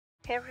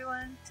Hey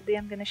everyone, today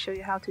I'm going to show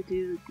you how to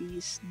do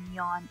these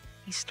neon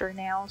Easter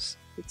nails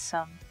with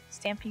some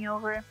stamping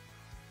over.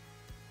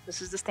 This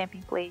is the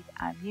stamping plate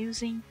I'm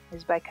using.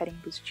 It's by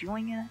Carimbos de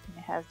Unha and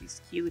it has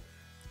these cute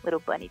little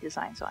bunny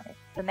designs on it.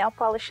 The nail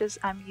polishes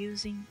I'm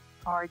using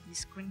are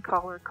this green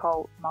color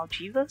called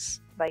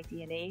Maldivas by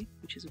DNA,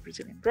 which is a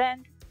Brazilian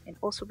brand, and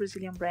also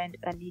Brazilian brand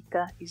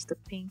Anita is the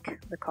pink.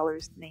 The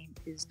color's name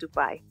is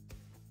Dubai.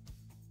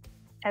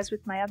 As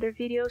with my other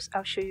videos,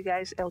 I'll show you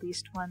guys at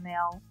least one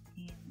nail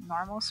in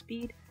normal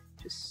speed,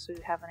 just so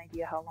you have an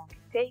idea how long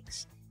it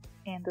takes,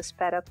 and the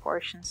sped up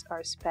portions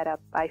are sped up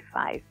by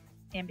 5.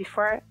 And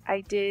before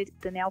I did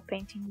the nail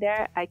painting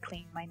there, I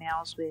cleaned my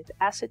nails with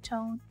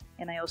acetone,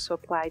 and I also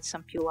applied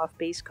some peel off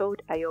base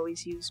coat. I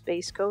always use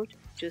base coat.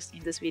 Just in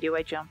this video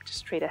I jumped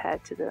straight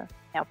ahead to the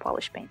nail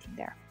polish painting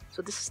there.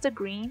 So this is the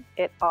green.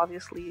 It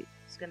obviously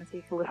is going to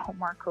take a little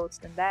more coats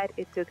than that.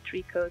 It took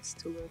 3 coats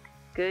to look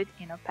good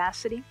in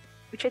opacity,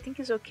 which I think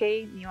is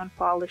okay. Neon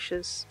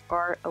polishes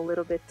are a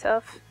little bit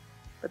tough,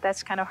 but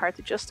that's kind of hard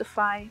to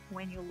justify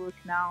when you look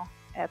now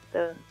at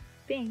the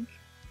pink,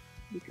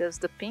 because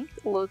the pink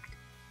looked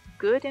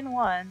good in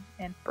 1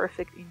 and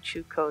perfect in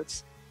 2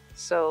 coats.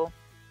 So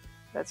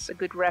that's a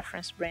good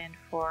reference brand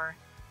for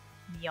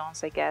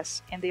neons, I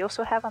guess. And they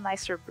also have a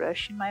nicer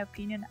brush in my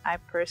opinion. I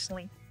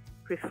personally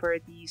prefer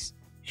these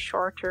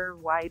shorter,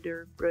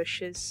 wider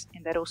brushes,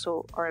 and that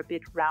also are a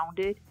bit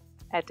rounded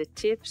at the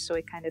tip, so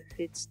it kind of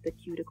fits the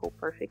cuticle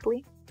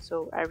perfectly.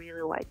 So I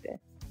really like that.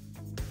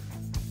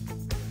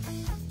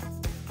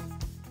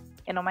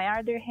 And on my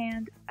other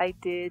hand, I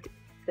did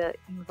the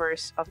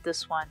inverse of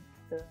this one,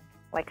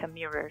 like a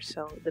mirror.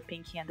 So the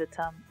pinky and the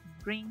thumb in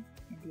green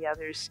and the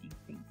others in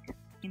pink.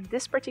 In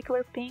this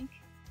particular pink,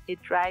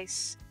 it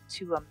dries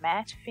to a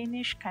matte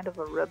finish, kind of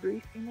a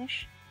rubbery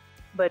finish.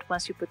 But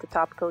once you put the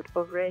top coat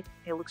over it,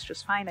 it looks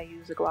just fine. I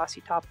used a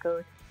glossy top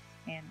coat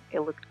and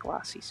it looked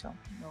glossy, so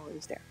no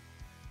worries there.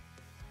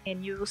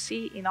 And you will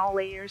see in all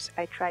layers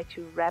I try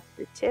to wrap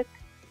the tip,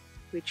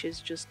 which is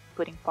just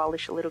putting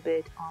polish a little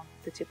bit on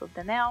the tip of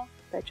the nail.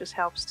 That just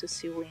helps to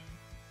seal in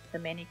the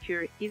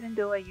manicure. Even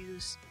though I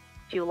use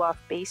peel off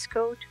base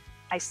coat,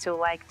 I still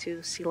like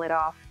to seal it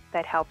off.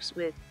 That helps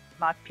with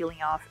not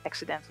peeling off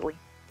accidentally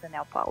the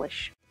nail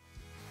polish.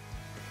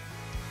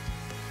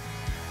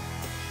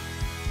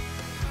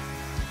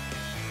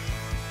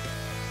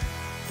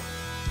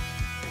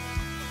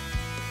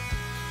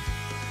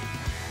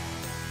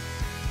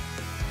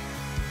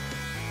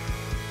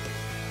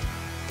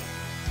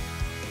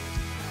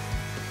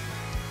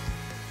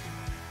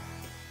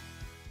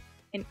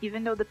 And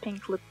even though the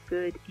pink looked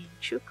good in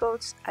 2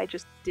 coats, I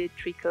just did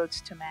 3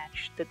 coats to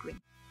match the green.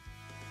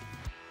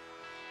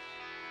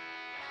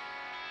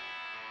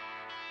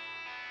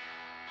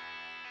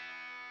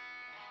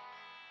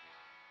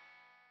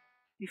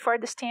 Before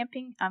the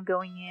stamping, I'm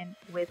going in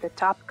with a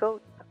top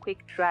coat, a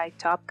quick dry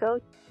top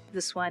coat.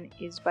 This one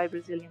is by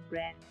Brazilian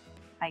brand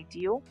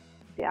Ideal.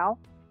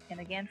 And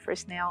again,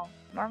 first nail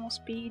normal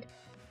speed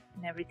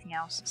and everything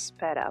else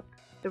sped up.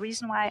 The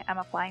reason why I'm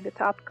applying the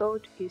top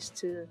coat is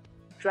to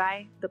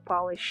dry the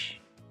polish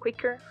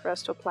quicker for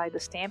us to apply the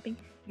stamping.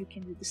 You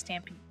can do the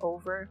stamping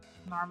over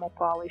normal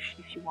polish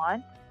if you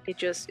want. It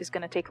just is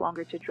going to take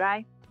longer to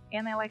dry.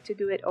 And I like to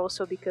do it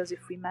also because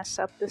if we mess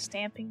up the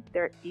stamping,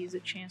 there is a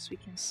chance we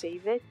can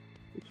save it.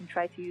 We can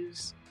try to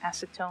use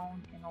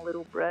acetone and a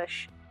little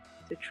brush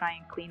to try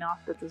and clean off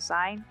the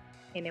design,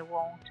 and it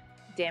won't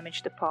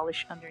damage the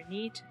polish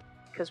underneath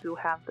because we'll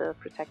have the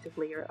protective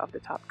layer of the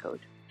top coat.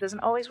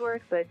 Doesn't always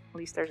work, but at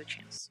least there's a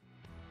chance.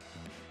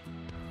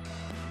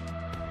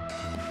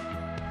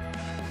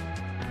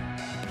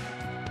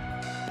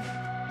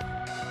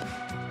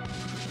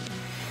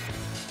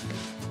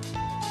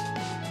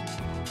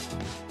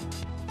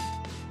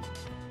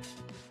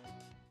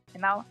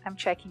 Now I'm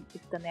checking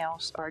if the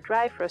nails are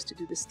dry for us to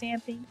do the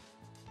stamping.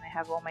 I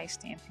have all my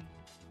stamping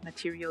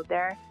material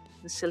there,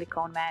 the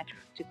silicone mat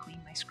to clean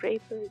my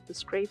scraper,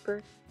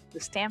 the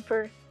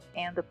stamper,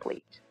 and the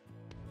plate.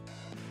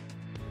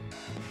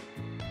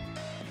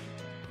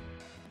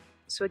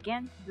 So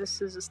again, this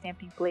is a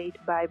stamping plate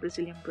by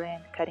Brazilian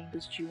brand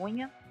Carimbos de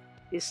Unha.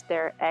 It's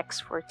their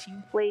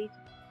X14 plate,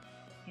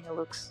 and it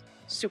looks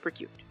super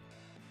cute.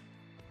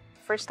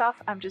 First off,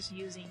 I'm just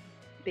using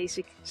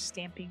basic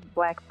stamping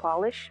black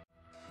polish.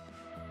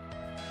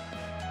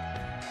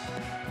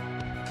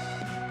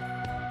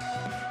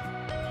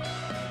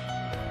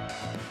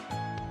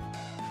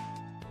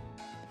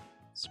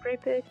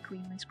 Scrape it,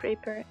 clean my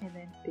scraper, and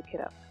then pick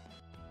it up.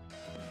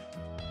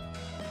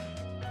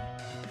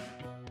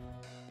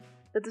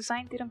 The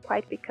design didn't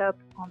quite pick up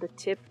on the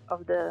tip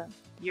of the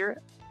ear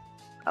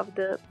of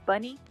the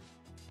bunny,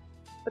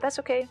 but that's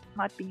okay,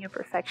 not being a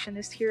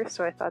perfectionist here,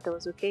 so I thought that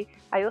was okay.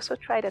 I also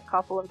tried a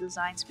couple of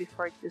designs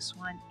before this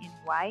one in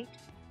white,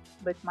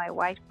 but my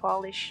white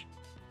polish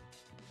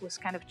was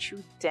kind of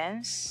too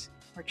dense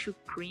or too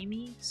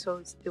creamy,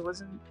 so it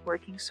wasn't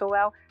working so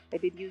well. I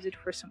did use it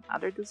for some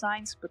other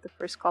designs, but the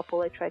first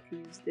couple I tried to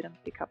use didn't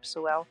pick up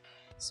so well,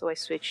 so I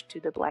switched to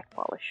the black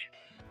polish.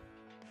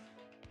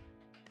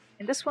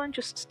 In this one,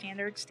 just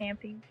standard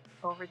stamping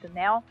over the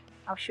nail.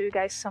 I'll show you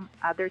guys some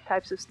other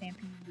types of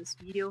stamping in this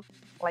video,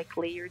 like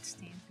layered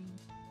stamping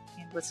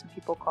and what some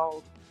people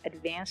call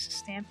advanced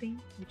stamping,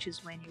 which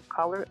is when you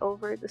color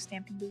over the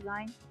stamping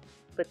design.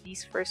 But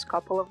these first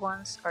couple of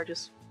ones are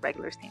just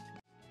regular stamping.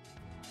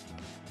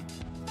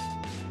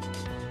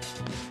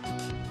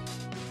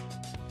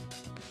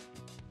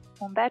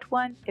 On that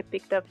one, I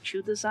picked up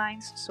 2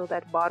 designs, so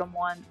that bottom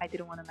one, I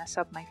didn't want to mess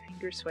up my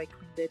finger, so I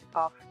cleaned it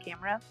off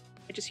camera.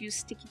 I just used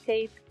sticky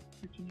tape.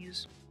 You can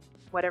use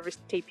whatever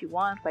tape you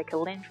want, like a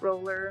lint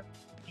roller,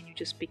 and you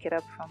just pick it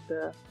up from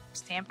the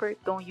stamper.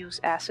 Don't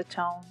use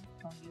acetone,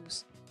 don't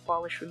use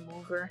polish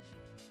remover,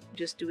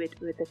 just do it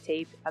with the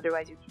tape,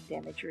 otherwise you can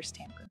damage your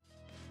stamper.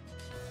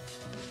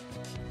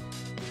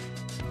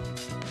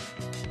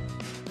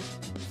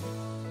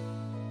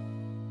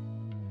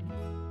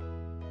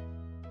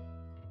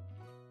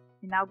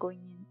 And now going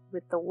in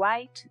with the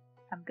white,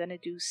 I'm gonna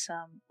do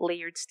some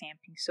layered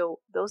stamping. So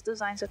those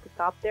designs at the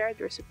top there,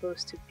 they're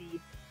supposed to be,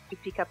 you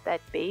pick up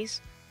that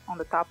base on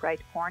the top right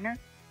corner,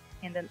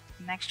 and the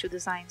next 2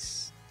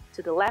 designs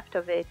to the left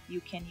of it, you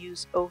can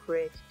use over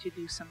it to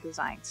do some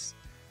designs.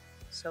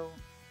 So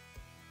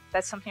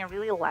that's something I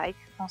really like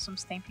on some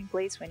stamping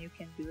plates, when you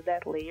can do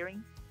that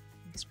layering.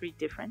 It's pretty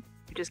different.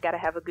 You just gotta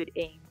have a good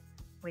aim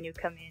when you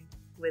come in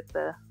with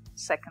the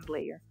second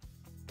layer.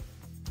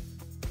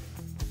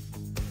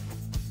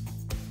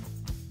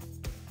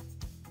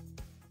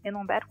 And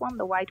on that one,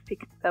 the white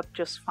picked up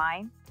just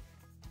fine,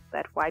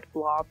 that white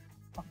blob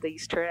of the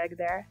Easter egg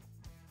there,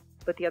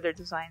 but the other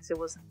designs it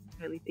wasn't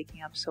really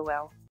picking up so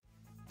well.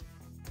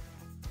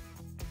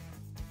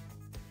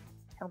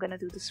 I'm gonna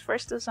do this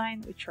first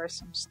design, which are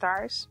some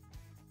stars.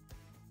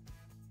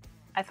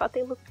 I thought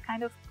they looked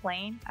kind of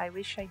plain. I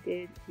wish I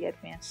did the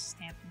advanced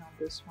stamping on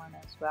this one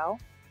as well.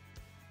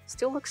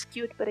 Still looks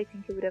cute, but I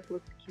think it would have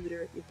looked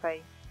cuter if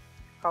I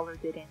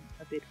colored it in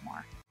a bit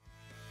more.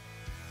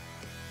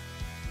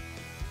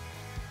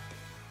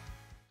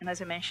 And as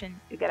I mentioned,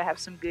 you gotta have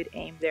some good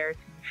aim there to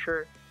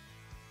ensure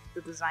the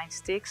design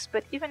sticks,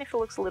 but even if it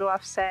looks a little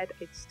offset,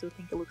 I still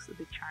think it looks a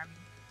bit charming,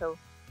 so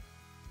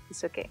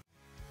it's okay.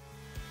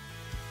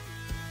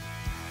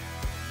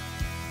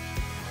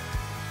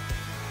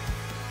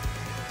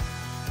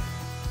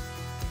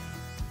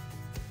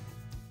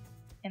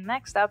 And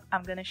next up,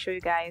 I'm gonna show you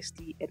guys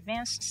the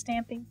advanced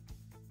stamping,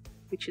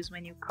 which is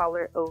when you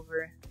color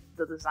over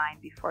the design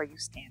before you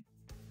stamp.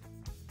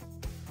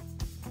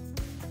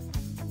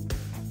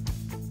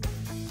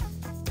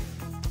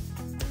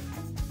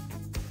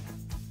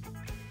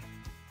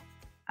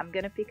 I'm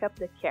gonna pick up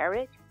the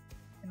carrot,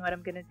 and what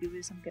I'm gonna do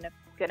is I'm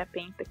gonna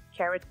paint the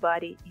carrot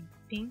body in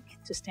pink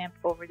to stamp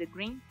over the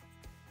green.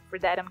 For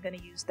that, I'm gonna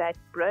use that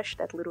brush,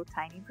 that little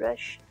tiny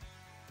brush.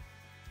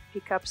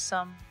 Pick up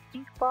some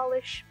ink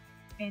polish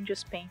and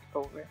just paint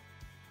over.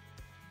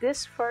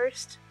 This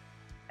first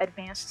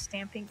advanced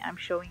stamping I'm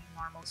showing in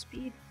normal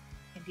speed,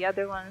 and the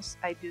other ones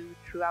I do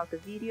throughout the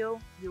video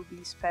will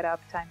be sped up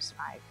times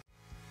 5.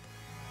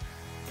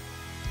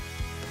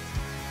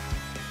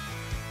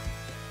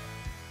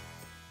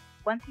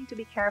 One thing to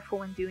be careful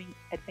when doing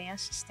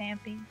advanced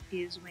stamping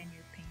is when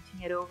you're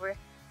painting it over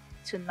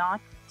to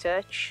not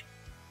touch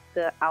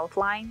the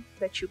outline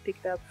that you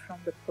picked up from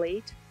the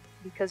plate,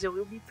 because it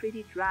will be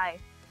pretty dry,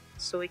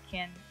 so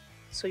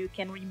you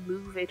can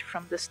remove it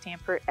from the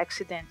stamper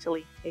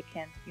accidentally. It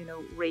can,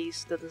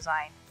 raise the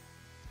design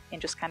and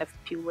just kind of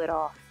peel it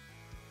off.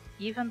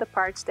 Even the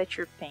parts that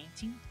you're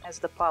painting, as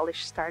the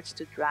polish starts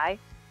to dry,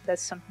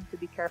 that's something to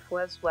be careful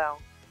as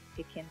well.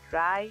 It can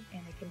dry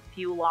and it can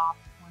peel off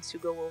once you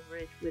go over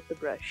it with the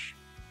brush.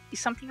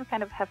 It's something you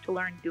kind of have to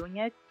learn doing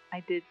it.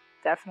 I did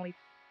definitely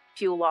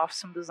peel off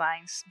some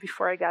designs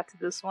before I got to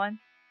this one,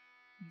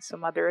 and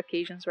some other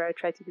occasions where I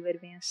tried to do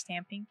advanced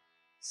stamping,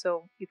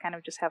 so you kind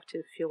of just have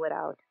to feel it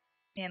out.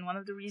 And one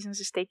of the reasons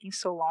it's taking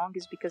so long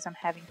is because I'm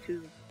having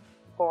to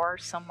pour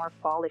some more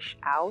polish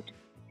out,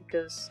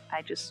 because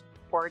I just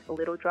poured a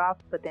little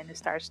drop, but then it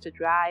starts to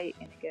dry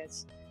and it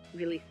gets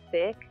really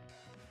thick,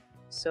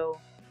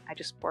 so I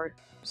just poured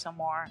some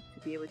more to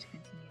be able to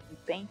continue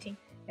with painting,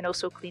 and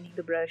also cleaning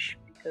the brush,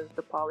 because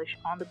the polish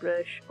on the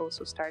brush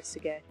also starts to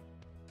get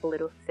a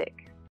little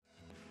thick.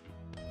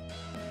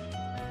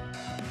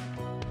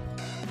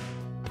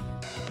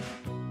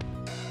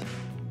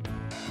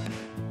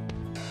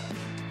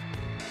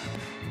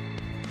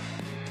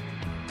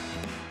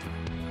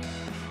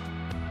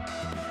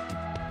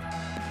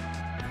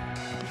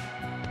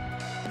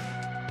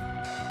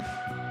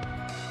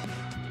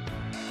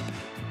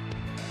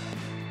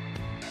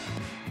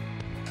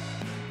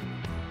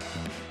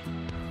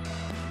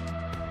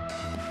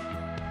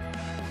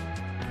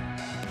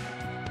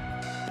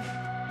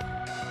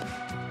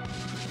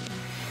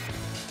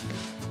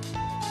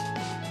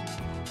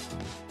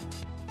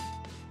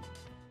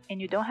 And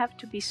you don't have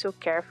to be so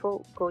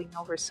careful going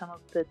over some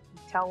of the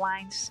detail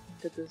lines in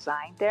the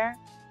design there,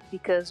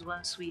 because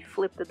once we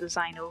flip the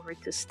design over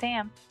to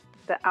stamp,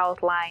 the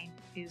outline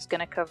is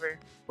gonna cover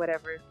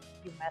whatever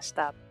you messed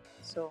up.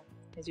 So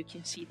as you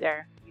can see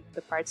there, even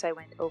the parts I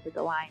went over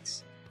the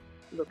lines,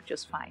 look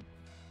just fine.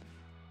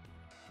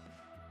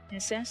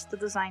 And since the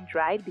design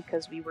dried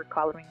because we were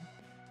coloring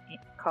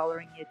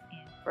it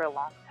in for a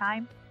long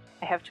time,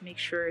 I have to make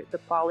sure the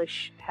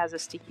polish has a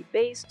sticky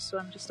base, so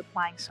I'm just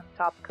applying some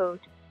top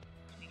coat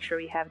to make sure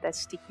we have that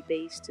sticky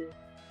base to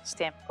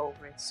stamp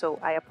over it. So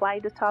I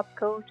applied the top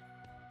coat,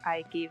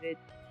 I gave it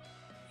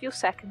a few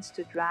seconds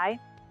to dry,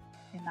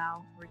 and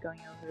now we're going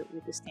over it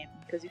with the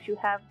stamping, because if you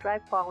have dry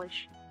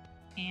polish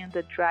and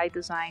the dry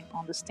design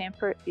on the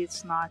stamper,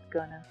 it's not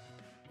gonna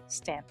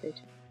stamp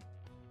it.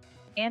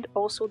 And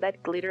also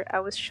that glitter I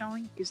was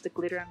showing is the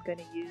glitter I'm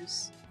gonna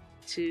use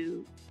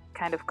to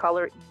kind of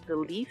color in the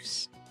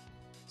leaves.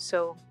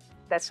 So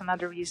that's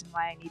another reason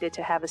why I needed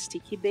to have a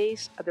sticky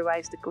base,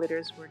 otherwise the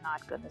glitters were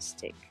not gonna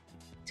stick.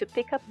 To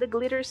pick up the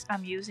glitters,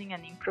 I'm using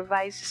an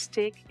improvised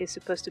stick. It's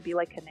supposed to be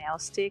like a nail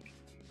stick,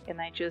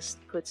 and I just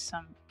put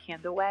some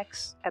candle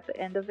wax at the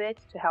end of it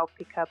to help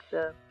pick up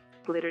the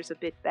glitters a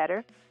bit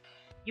better.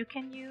 You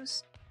can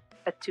use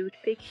a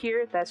toothpick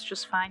here, that's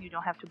just fine, you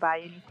don't have to buy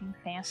anything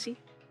fancy.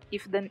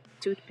 If the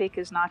toothpick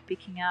is not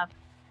picking up,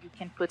 you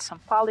can put some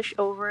polish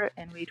over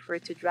and wait for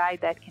it to dry,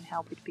 that can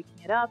help with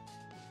picking it up.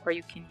 Or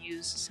you can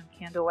use some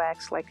candle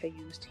wax like I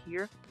used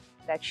here,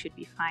 that should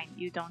be fine.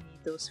 You don't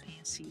need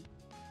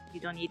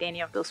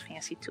any of those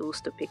fancy tools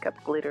to pick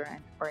up glitter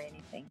or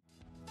anything.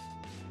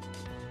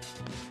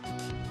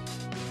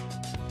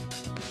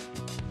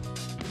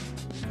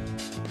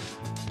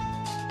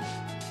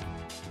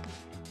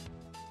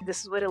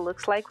 This is what it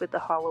looks like with the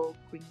hollow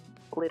green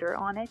glitter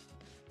on it.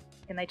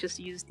 And I just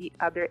used the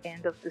other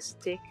end of the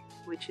stick,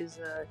 which is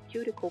a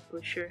cuticle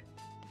pusher,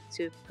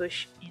 to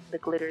push in the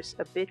glitters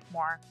a bit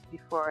more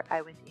before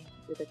I went in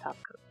with the top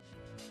coat.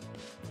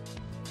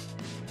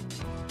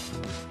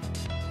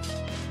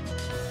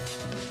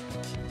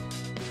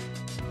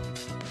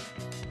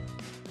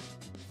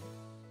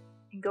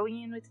 And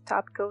going in with the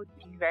top coat,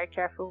 being very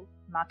careful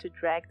not to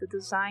drag the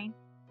design,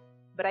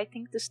 but I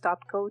think this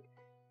top coat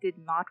did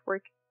not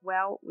work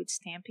well with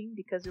stamping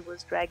because it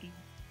was dragging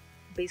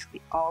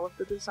basically all of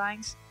the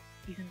designs.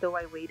 Even though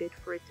I waited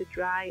for it to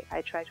dry,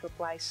 I tried to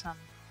apply some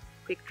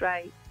quick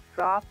dry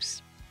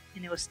drops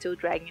and it was still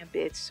dragging a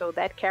bit. So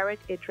that carrot,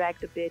 it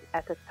dragged a bit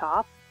at the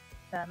top.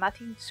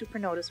 Nothing super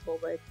noticeable,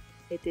 but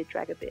it did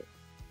drag a bit.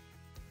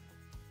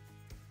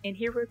 And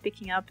here we're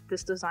picking up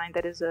this design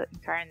that is an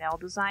entire nail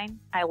design.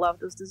 I love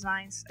those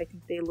designs. I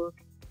think they look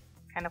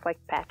kind of like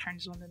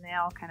patterns on the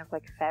nail, kind of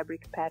like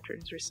fabric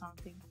patterns or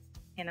something.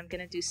 And I'm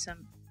gonna do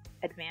some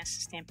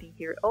advanced stamping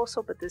here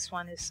also, but this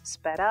one is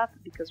sped up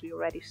because we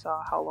already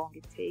saw how long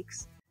it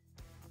takes.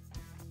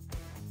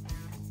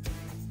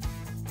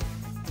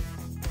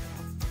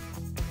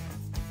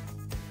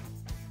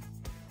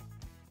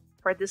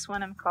 For this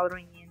one, I'm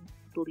coloring in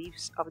the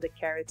leaves of the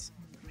carrots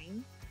in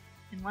green.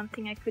 And one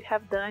thing I could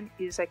have done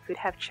is I could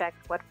have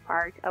checked what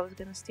part I was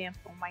gonna stamp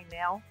on my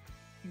nail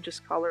and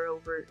just color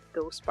over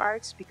those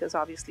parts, because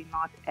obviously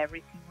not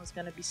everything was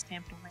gonna be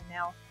stamped on my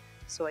nail,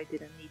 so I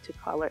didn't need to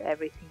color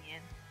everything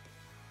in.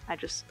 I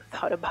just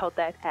thought about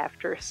that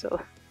after,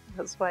 so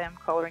that's why I'm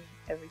coloring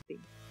everything.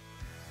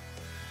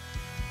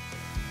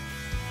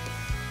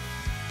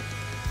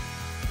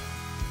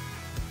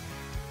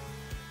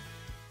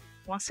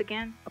 Once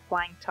again,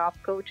 applying top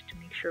coat to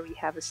make sure we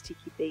have a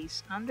sticky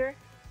base under,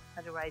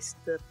 otherwise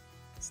the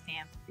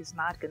stamp is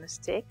not gonna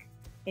stick.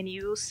 And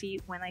you will see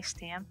when I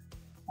stamp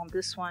on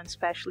this one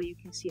especially, you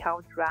can see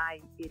how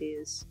dry it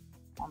is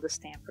on the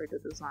stamper, the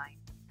design,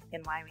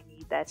 and why we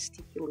need that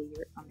sticky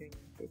layer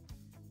underneath it.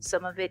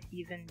 Some of it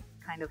even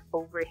kind of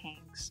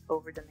overhangs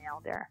over the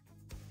nail there.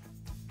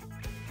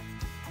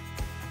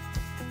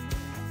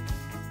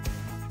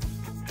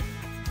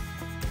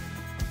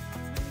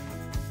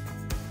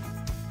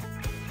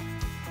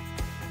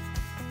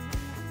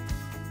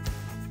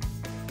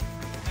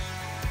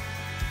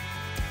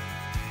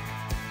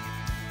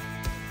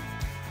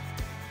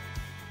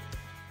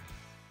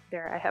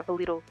 There, I have a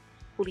little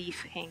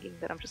leaf hanging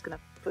that I'm just gonna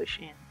push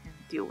in and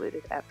deal with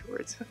it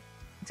afterwards.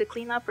 To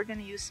clean up, we're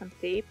gonna use some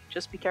tape.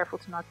 Just be careful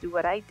to not do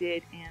what I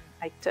did, and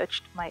I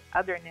touched my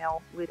other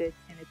nail with it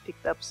and it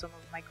picked up some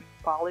of my green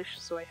polish,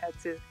 so I had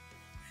to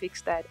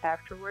fix that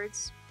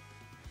afterwards.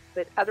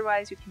 But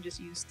otherwise, you can just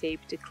use tape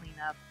to clean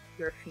up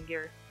your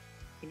finger.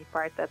 Any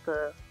part that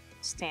the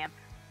stamp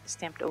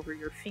stamped over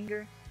your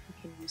finger, you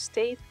can use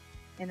tape,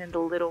 and then the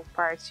little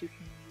parts you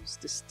can use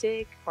the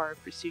stick or a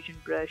precision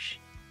brush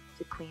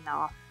to clean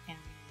off and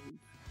remove.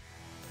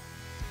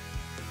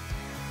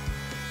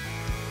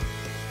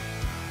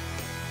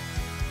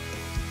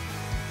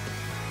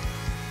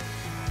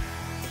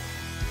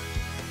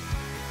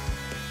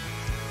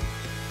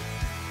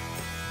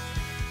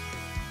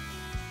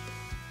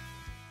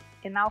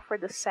 And now for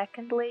the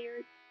second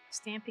layered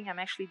stamping, I'm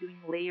actually doing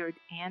layered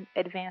and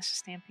advanced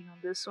stamping on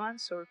this one.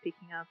 So we're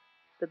picking up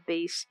the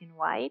base in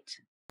white.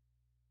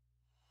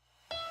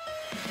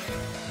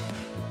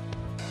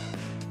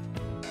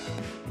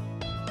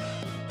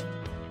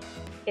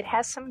 It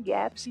has some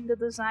gaps in the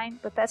design,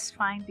 but that's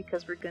fine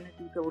because we're gonna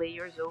do the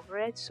layers over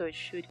it, so it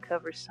should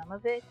cover some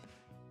of it.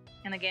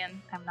 And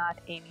again, I'm not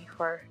aiming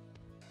for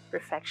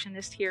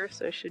perfectionist here,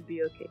 so it should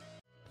be okay.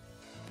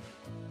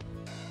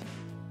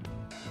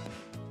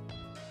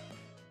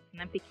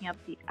 And I'm picking up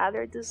the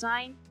other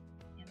design,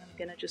 and I'm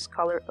gonna just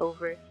color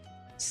over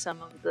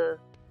some of the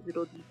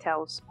little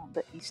details on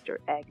the Easter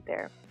egg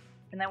there.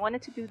 And I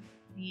wanted to do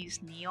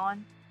these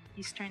neon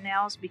Easter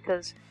nails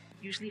because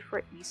usually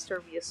for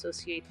Easter we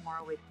associate more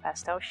with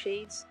pastel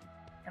shades,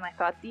 and I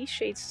thought these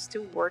shades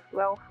still work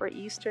well for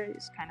Easter.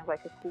 It's kind of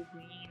like a cool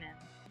green and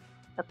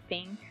a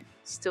pink,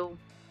 still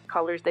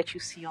colors that you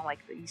see on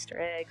like the Easter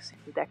eggs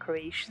and the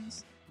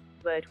decorations,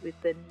 but with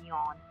the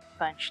neon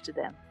punch to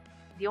them.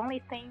 The only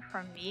thing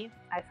for me,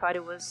 I thought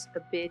it was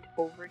a bit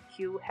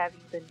overkill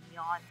having the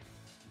neon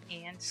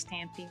and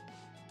stamping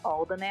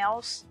all the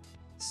nails,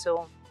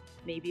 so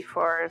maybe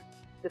for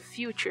the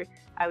future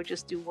I would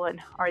just do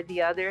one or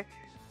the other,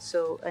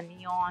 so a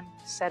neon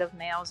set of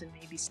nails and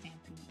maybe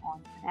stamping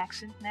on an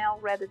accent nail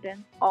rather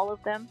than all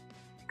of them,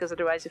 because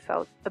otherwise it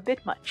felt a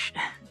bit much.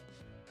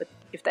 But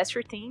if that's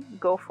your thing,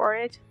 go for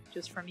it.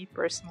 Just for me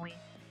personally,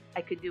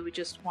 I could do with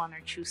just 1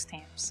 or 2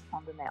 stamps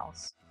on the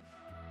nails.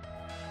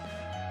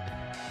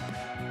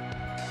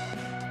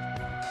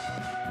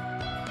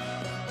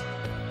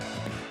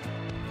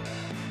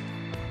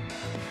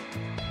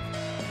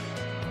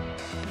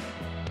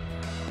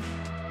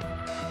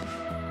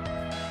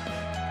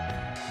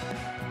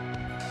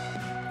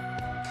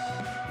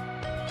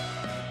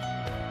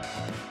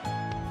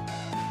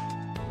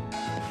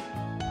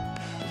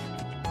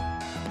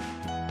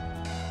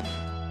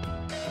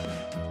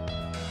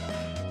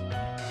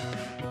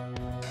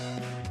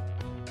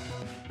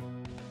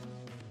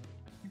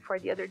 For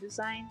the other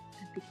design,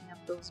 I'm picking up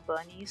those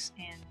bunnies,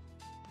 and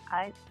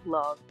I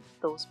love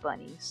those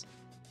bunnies.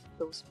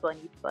 Those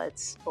bunny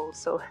butts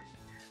also.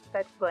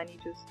 That bunny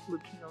just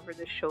looking over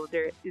the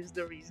shoulder is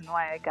the reason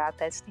why I got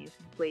that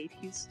stamping plate.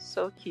 He's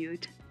so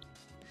cute.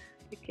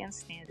 I can't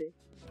stand it.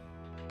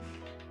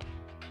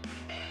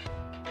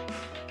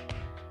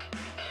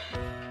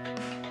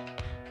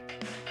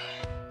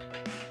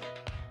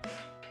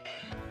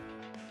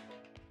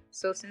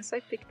 So since I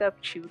picked up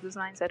 2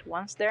 designs at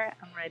once there,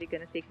 I'm already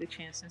gonna take the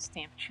chance and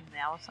stamp 2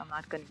 nails. I'm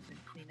not gonna even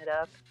clean it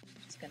up.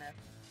 I'm just gonna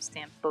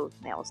stamp both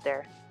nails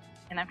there.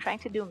 And I'm trying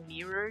to do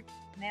mirrored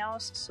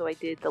nails, so I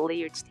did the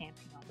layered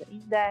stamping on the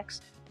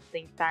index, the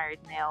entire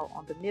nail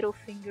on the middle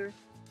finger,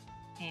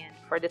 and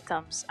for the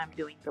thumbs I'm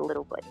doing the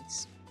little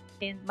bunnies.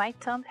 And my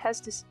thumb has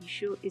this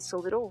issue, it's a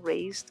little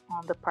raised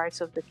on the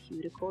parts of the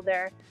cuticle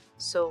there,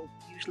 so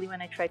usually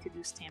when I try to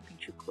do stamping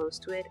too close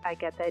to it, I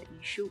get that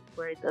issue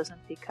where it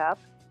doesn't pick up.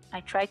 I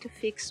tried to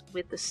fix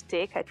with the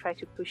stick, I tried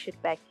to push it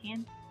back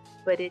in,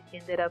 but it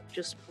ended up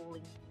just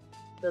pulling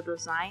the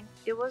design.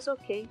 It was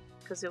okay,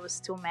 because it was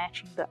still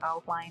matching the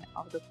outline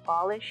of the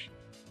polish,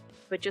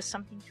 but just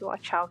something to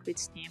watch out with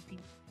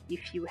stamping.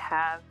 If you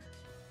have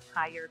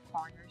higher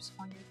corners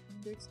on your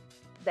fingers,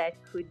 that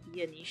could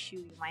be an issue.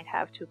 You might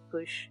have to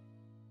push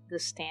the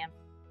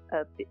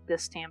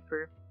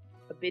stamper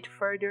a bit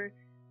further,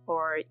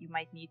 or you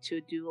might need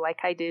to do like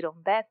I did on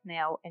that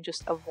nail and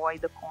just avoid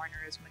the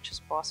corner as much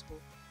as possible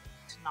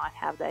to not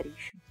have that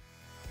issue.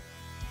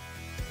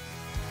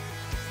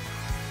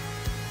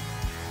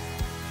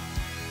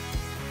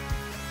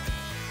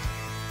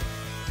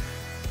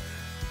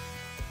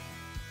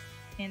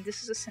 And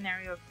this is a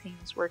scenario of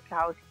things work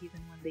out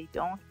even when they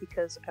don't,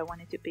 because I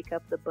wanted to pick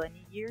up the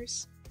bunny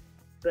ears,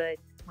 but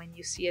when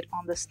you see it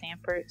on the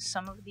stamper,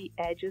 some of the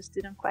edges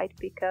didn't quite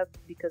pick up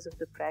because of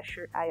the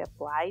pressure I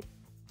applied.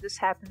 This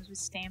happens with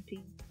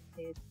stamping.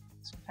 It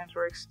sometimes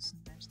works,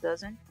 sometimes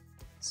doesn't.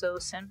 So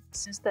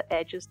since the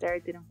edges there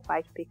didn't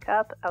quite pick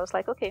up, I was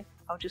like, okay,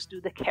 I'll just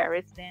do the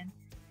carrot then,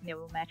 and it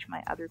will match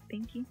my other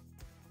pinky.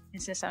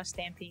 And since I'm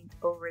stamping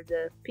over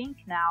the pink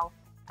now,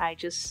 I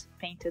just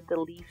painted the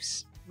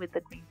leaves with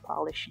the green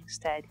polish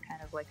instead,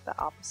 kind of like the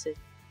opposite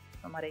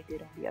from what I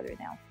did on the other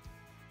nail.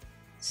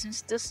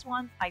 Since this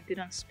one I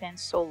didn't spend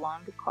so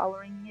long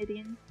coloring it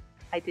in,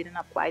 I didn't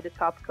apply the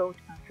top coat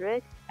under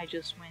it, I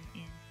just went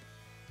in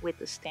with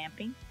the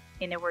stamping,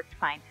 and it worked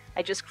fine.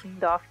 I just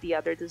cleaned off the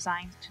other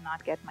designs to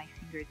not get my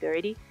finger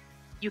dirty.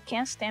 You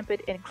can stamp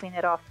it and clean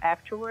it off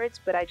afterwards,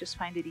 but I just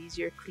find it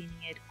easier cleaning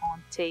it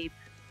on tape,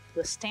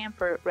 the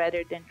stamper,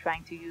 rather than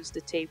trying to use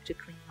the tape to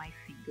clean my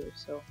finger,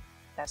 so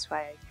that's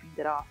why I cleaned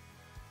it off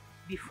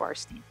before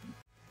stamping.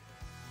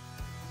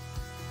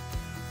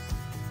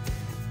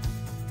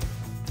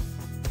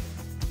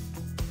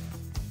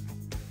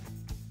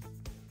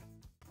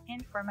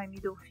 And for my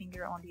middle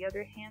finger on the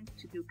other hand,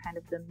 to do kind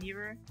of the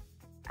mirror,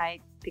 I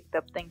picked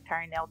up the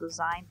entire nail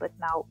design, but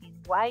now in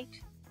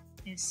white,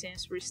 and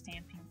since we're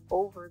stamping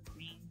over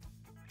green,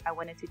 I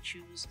wanted to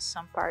choose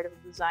some part of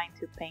the design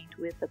to paint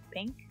with the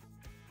pink,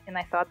 and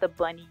I thought the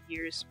bunny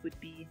ears would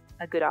be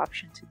a good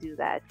option to do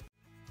that.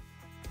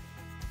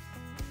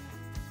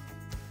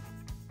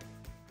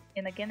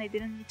 And again, I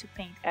didn't need to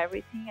paint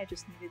everything, I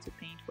just needed to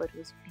paint what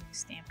was being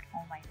stamped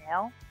on my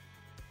nail,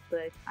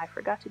 but I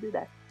forgot to do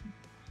that.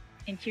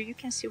 And here you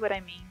can see what I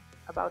mean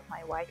about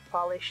my white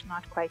polish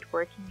not quite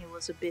working. It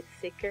was a bit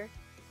thicker,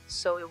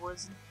 so it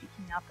wasn't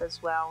picking up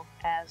as well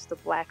as the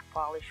black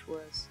polish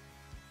was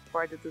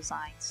for the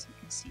designs. You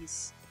can see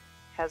it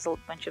has a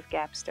bunch of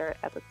gaps there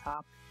at the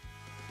top.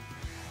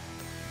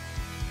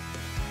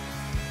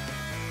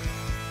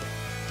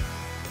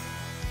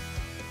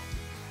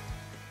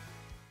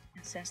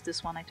 And since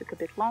this one I took a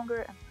bit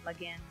longer, I'm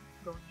again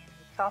going in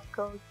with top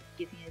coat,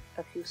 giving it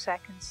a few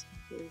seconds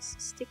until it's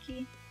sticky,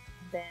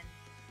 and then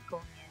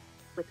going in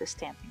with the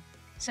stamping.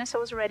 Since I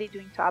was already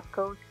doing top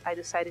coat, I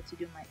decided to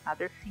do my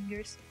other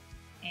fingers,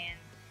 and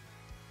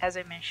as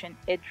I mentioned,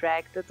 it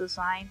dragged the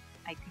design.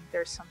 I think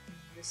there's something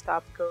in this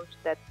top coat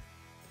that,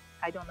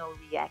 I don't know,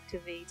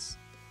 reactivates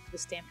the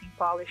stamping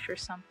polish or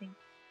something.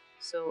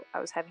 So I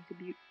was having to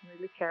be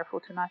really careful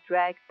to not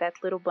drag. That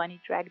little bunny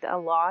dragged a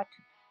lot,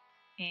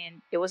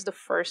 and it was the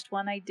first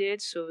one I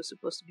did, so it was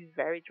supposed to be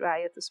very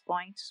dry at this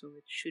point, so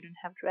it shouldn't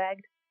have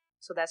dragged.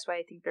 So that's why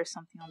I think there's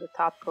something on the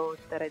top coat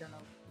that, I don't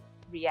know,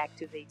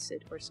 reactivates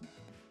it or something.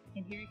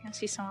 And here you can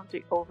see some of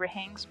the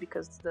overhangs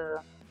because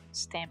the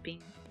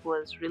stamping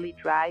was really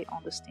dry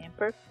on the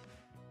stamper.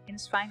 And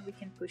it's fine, we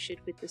can push it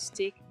with the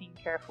stick, being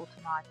careful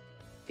to not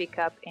pick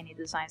up any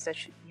designs that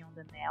should be on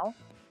the nail.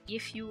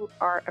 If you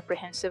are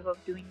apprehensive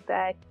of doing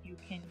that, you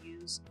can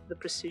use the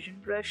precision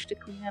brush to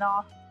clean it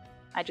off.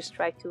 I just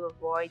try to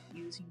avoid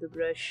using the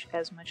brush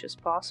as much as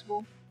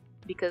possible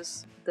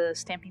because the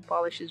stamping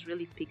polish is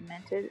really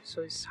pigmented,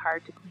 so it's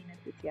hard to clean it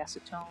with the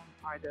acetone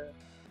or the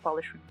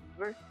polish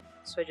remover.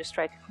 So I just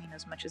try to clean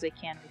as much as I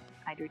can with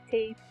either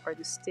tape or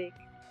the stick,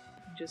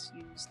 and just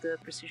use the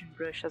precision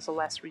brush as a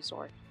last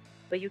resort.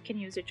 But you can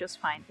use it just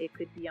fine. It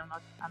could be an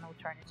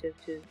alternative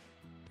to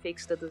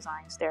fix the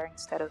designs there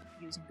instead of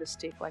using the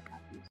stick like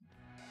I'm using.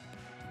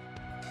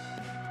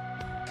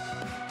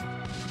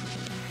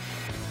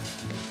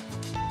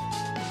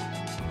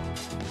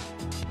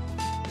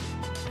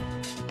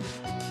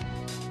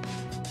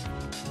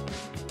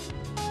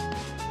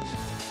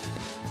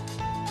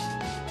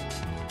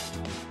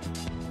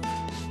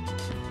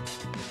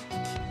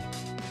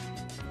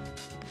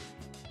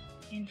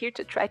 And here,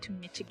 to try to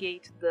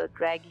mitigate the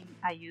dragging,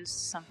 I used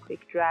some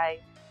quick dry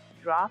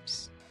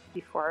drops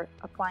before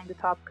applying the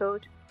top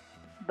coat,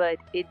 but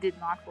it did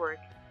not work.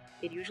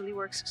 It usually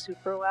works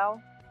super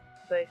well,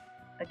 but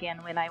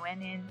again, when I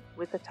went in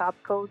with the top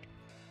coat,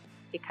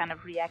 it kind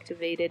of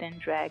reactivated and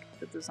dragged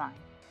the design.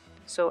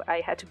 So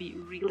I had to be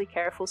really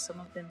careful. Some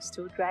of them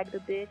still dragged a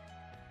bit,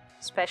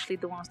 especially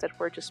the ones that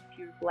were just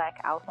pure black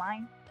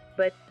outline,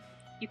 but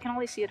you can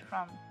only see it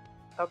from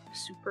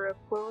super up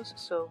close,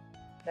 so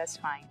that's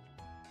fine.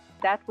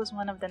 That was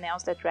one of the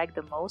nails that dragged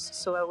the most,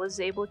 so I was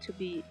able to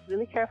be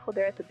really careful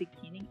there at the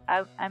beginning.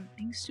 I'm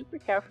being super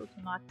careful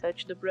to not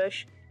touch the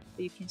brush,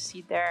 but you can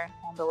see there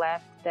on the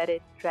left that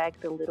it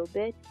dragged a little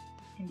bit,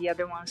 and the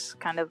other ones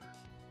kind of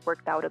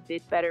worked out a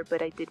bit better,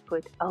 but I did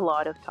put a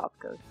lot of top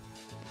coat.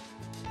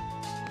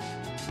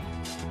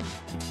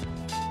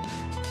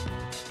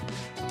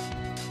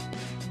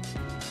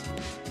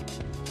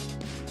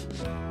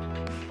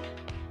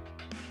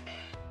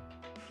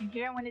 And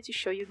here I wanted to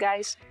show you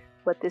guys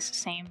what this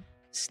same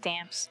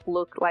stamps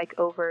look like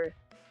over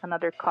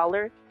another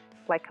color,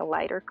 like a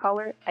lighter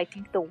color. I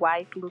think the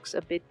white looks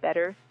a bit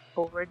better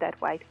over that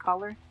white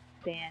color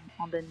than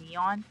on the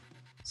neon.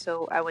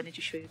 So I wanted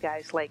to show you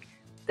guys like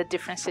the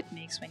difference it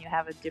makes when you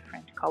have a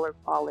different color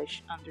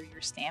polish under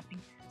your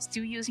stamping.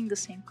 Still using the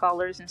same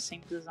colors and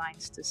same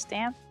designs to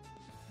stamp,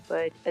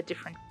 but a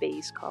different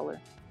base color.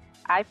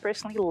 I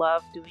personally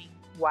love doing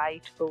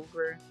white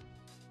over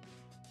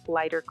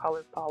lighter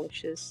color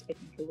polishes. I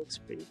think it looks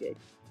pretty good.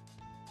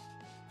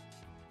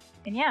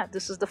 And yeah,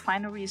 this is the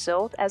final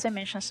result. As I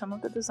mentioned, some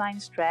of the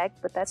designs drag,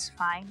 but that's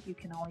fine. You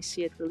can only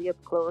see it really up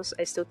close.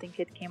 I still think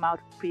it came out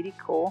pretty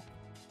cool.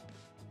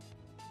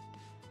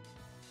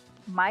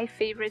 My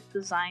favorite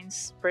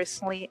designs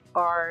personally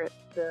are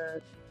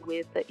the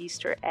with the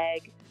Easter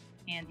egg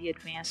and the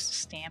advanced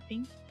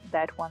stamping.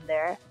 That one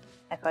there,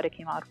 I thought it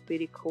came out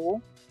pretty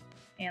cool.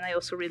 And I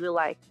also really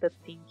like the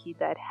pinky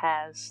that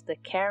has the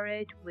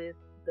carrot with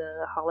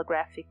the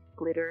holographic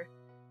glitter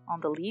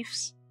on the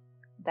leaves.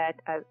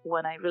 That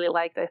one I really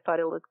liked. I thought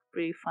it looked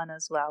pretty fun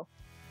as well.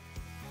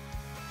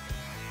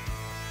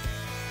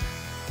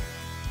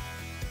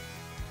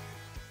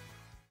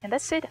 And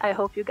that's it. I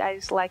hope you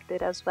guys liked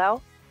it as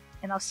well,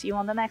 and I'll see you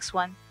on the next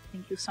one.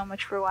 Thank you so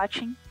much for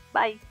watching.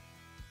 Bye!